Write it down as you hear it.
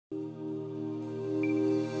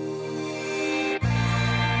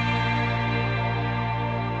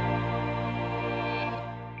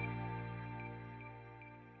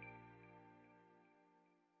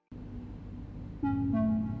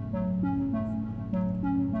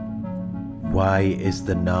Why is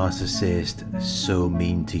the narcissist so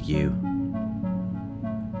mean to you?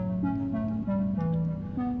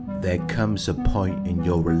 There comes a point in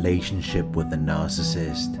your relationship with the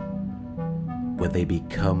narcissist where they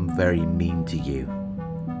become very mean to you,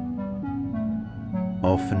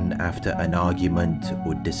 often after an argument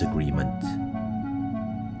or disagreement,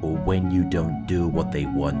 or when you don't do what they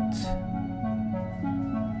want,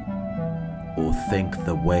 or think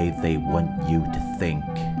the way they want you to think.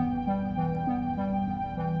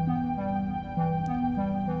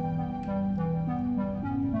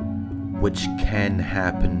 Which can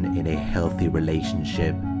happen in a healthy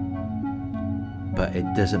relationship, but it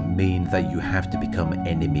doesn't mean that you have to become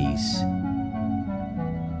enemies.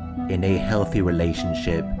 In a healthy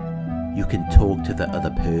relationship, you can talk to the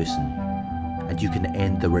other person and you can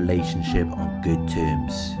end the relationship on good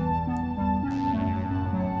terms.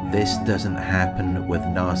 This doesn't happen with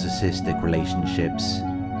narcissistic relationships.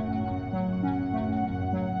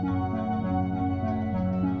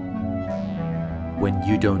 When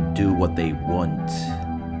you don't do what they want,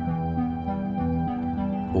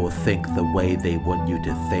 or think the way they want you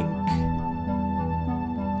to think,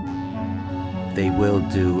 they will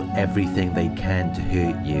do everything they can to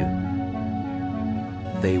hurt you.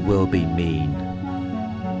 They will be mean.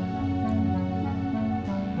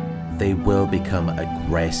 They will become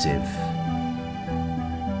aggressive.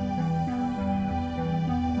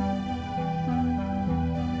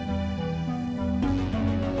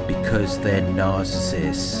 Because they're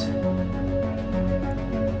narcissists,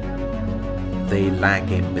 they lack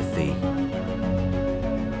empathy.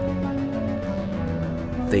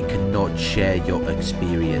 They cannot share your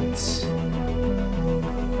experience.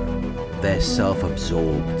 They're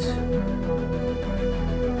self-absorbed.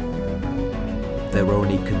 They're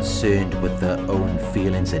only concerned with their own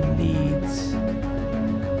feelings and needs,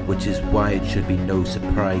 which is why it should be no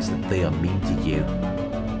surprise that they are mean to you.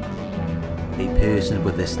 A person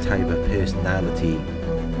with this type of personality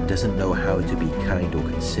doesn't know how to be kind or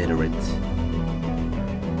considerate.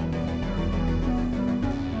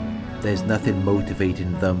 There's nothing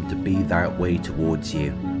motivating them to be that way towards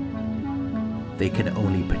you. They can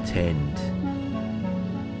only pretend.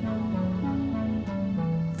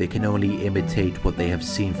 They can only imitate what they have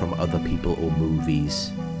seen from other people or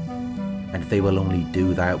movies, and they will only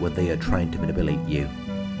do that when they are trying to manipulate you.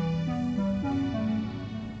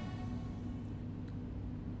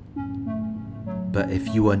 But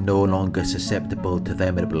if you are no longer susceptible to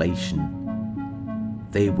their manipulation,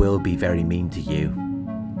 they will be very mean to you.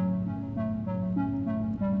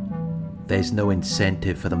 There's no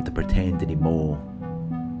incentive for them to pretend anymore,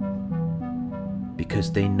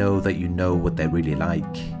 because they know that you know what they're really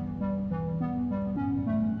like.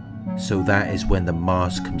 So that is when the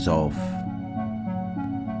mask comes off.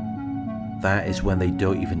 That is when they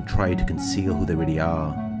don't even try to conceal who they really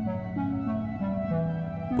are.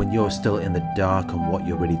 When you're still in the dark on what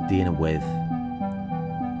you're really dealing with,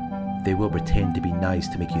 they will pretend to be nice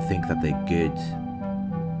to make you think that they're good,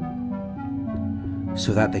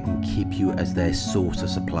 so that they can keep you as their source of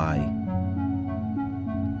supply.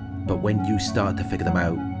 But when you start to figure them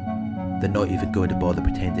out, they're not even going to bother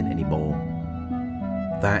pretending anymore.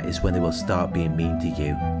 That is when they will start being mean to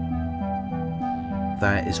you.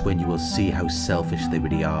 That is when you will see how selfish they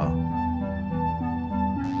really are.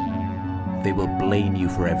 They will blame you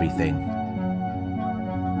for everything.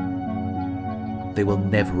 They will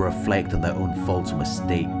never reflect on their own faults or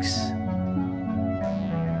mistakes,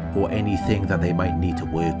 or anything that they might need to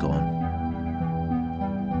work on.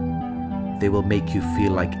 They will make you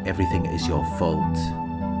feel like everything is your fault.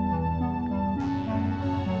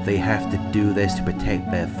 They have to do this to protect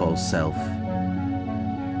their false self.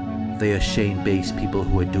 They are shame-based people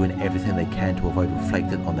who are doing everything they can to avoid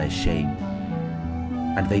reflecting on their shame,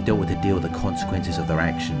 and they don't want to deal with the consequences of their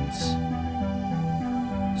actions.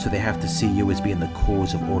 So they have to see you as being the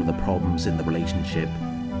cause of all of the problems in the relationship,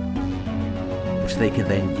 which they can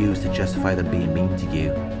then use to justify them being mean to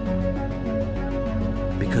you.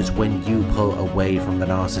 Because when you pull away from the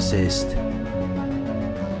narcissist,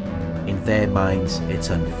 in their minds it's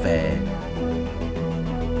unfair.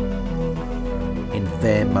 In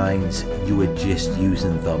their minds you are just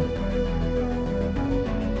using them,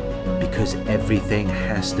 because everything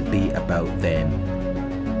has to be about them.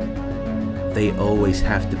 They always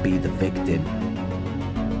have to be the victim.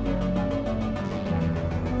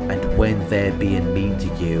 And when they're being mean to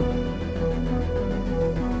you,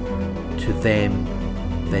 to them,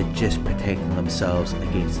 they're just protecting themselves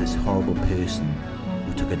against this horrible person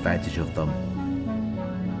who took advantage of them.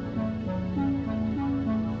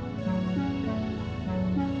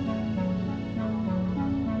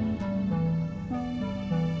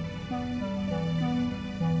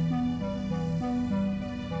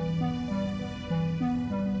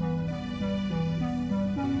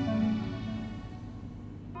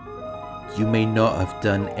 You may not have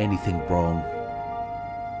done anything wrong,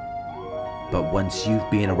 but once you've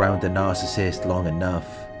been around a narcissist long enough,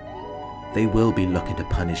 they will be looking to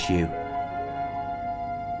punish you.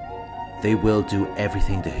 They will do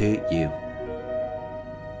everything to hurt you,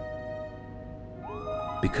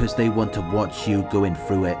 because they want to watch you going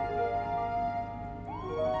through it,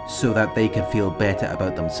 so that they can feel better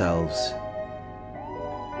about themselves.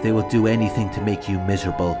 They will do anything to make you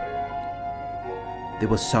miserable. They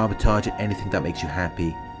will sabotage anything that makes you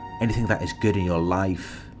happy, anything that is good in your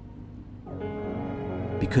life,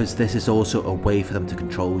 because this is also a way for them to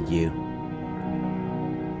control you.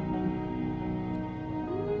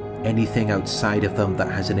 Anything outside of them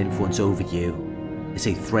that has an influence over you is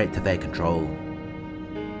a threat to their control.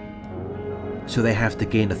 So they have to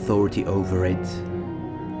gain authority over it.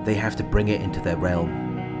 They have to bring it into their realm.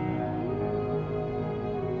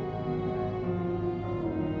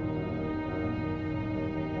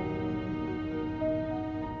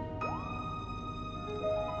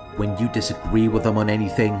 When you disagree with them on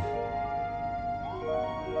anything,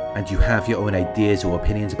 and you have your own ideas or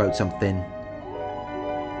opinions about something,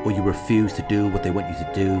 or you refuse to do what they want you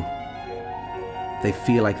to do, they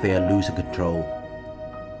feel like they are losing control.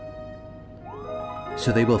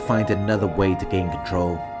 So they will find another way to gain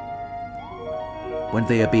control. When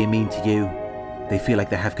they are being mean to you, they feel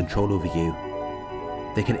like they have control over you.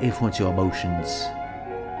 They can influence your emotions.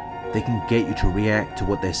 They can get you to react to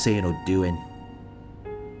what they're saying or doing.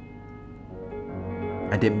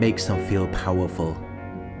 And it makes them feel powerful.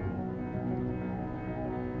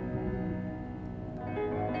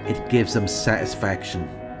 It gives them satisfaction.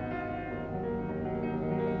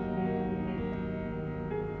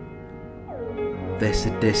 They're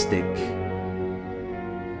sadistic.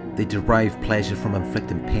 They derive pleasure from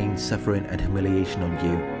inflicting pain, suffering, and humiliation on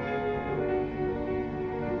you.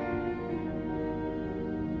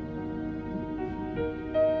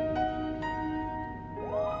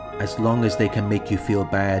 As long as they can make you feel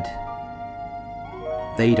bad,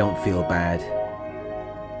 they don't feel bad.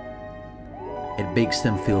 It makes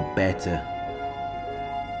them feel better.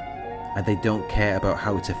 And they don't care about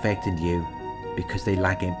how it's affecting you because they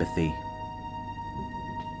lack empathy.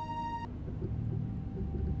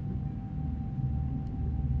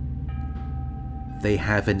 They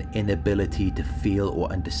have an inability to feel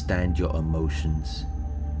or understand your emotions,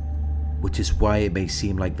 which is why it may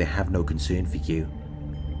seem like they have no concern for you,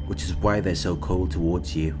 which is why they're so cold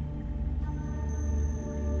towards you.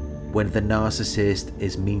 When the narcissist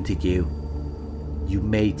is mean to you, you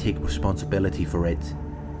may take responsibility for it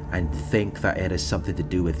and think that it has something to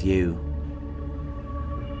do with you.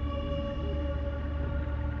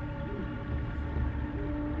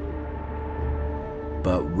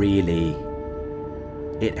 But really,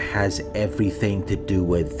 it has everything to do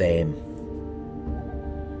with them.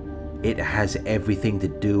 It has everything to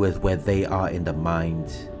do with where they are in the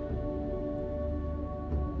mind.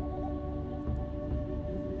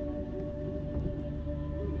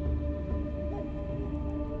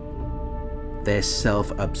 They're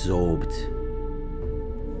self-absorbed.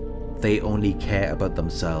 They only care about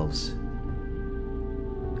themselves.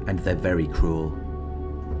 And they're very cruel.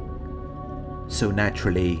 So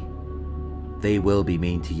naturally, they will be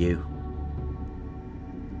mean to you.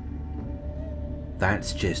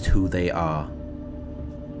 That's just who they are.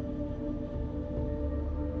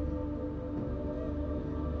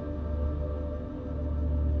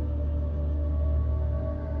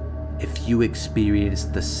 If you experience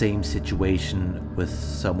the same situation with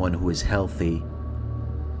someone who is healthy,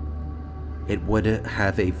 it would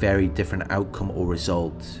have a very different outcome or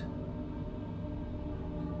result.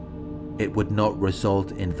 It would not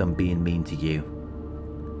result in them being mean to you.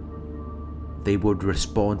 They would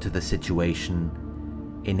respond to the situation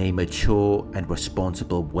in a mature and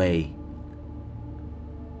responsible way,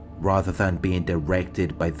 rather than being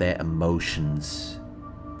directed by their emotions.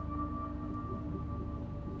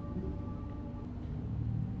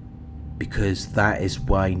 Because that is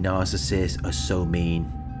why narcissists are so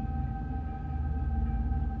mean.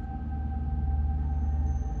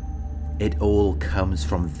 It all comes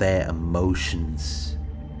from their emotions.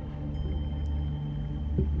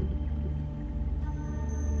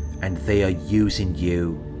 And they are using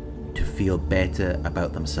you to feel better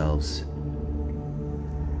about themselves.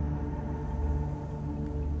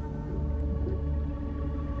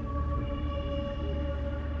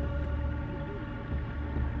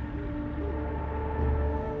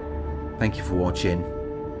 Thank you for watching.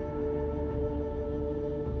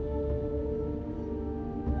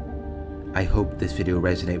 I hope this video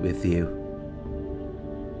resonated with you.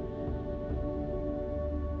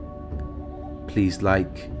 Please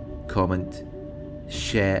like, comment,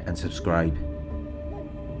 share and subscribe.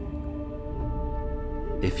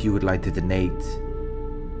 If you would like to donate,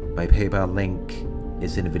 my PayPal link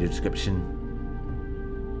is in the video description.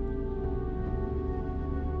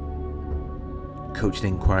 Coaching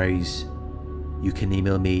inquiries, you can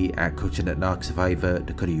email me at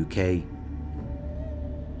coaching@narcsurvivor.co.uk.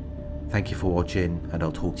 Thank you for watching, and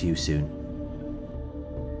I'll talk to you soon.